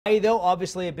Though,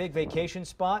 obviously a big vacation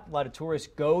spot. A lot of tourists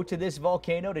go to this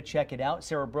volcano to check it out.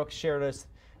 Sarah Brooks shared us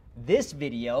this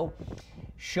video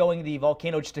showing the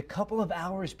volcano just a couple of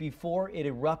hours before it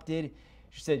erupted.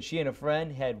 She said she and a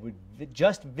friend had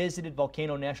just visited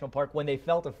Volcano National Park when they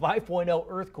felt a 5.0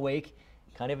 earthquake,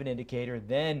 kind of an indicator.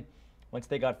 Then, once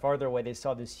they got farther away, they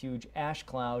saw this huge ash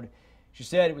cloud. She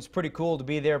said it was pretty cool to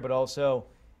be there, but also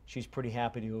she's pretty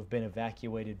happy to have been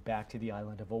evacuated back to the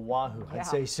island of Oahu. Yeah. I'd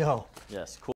say so. Yes, cool.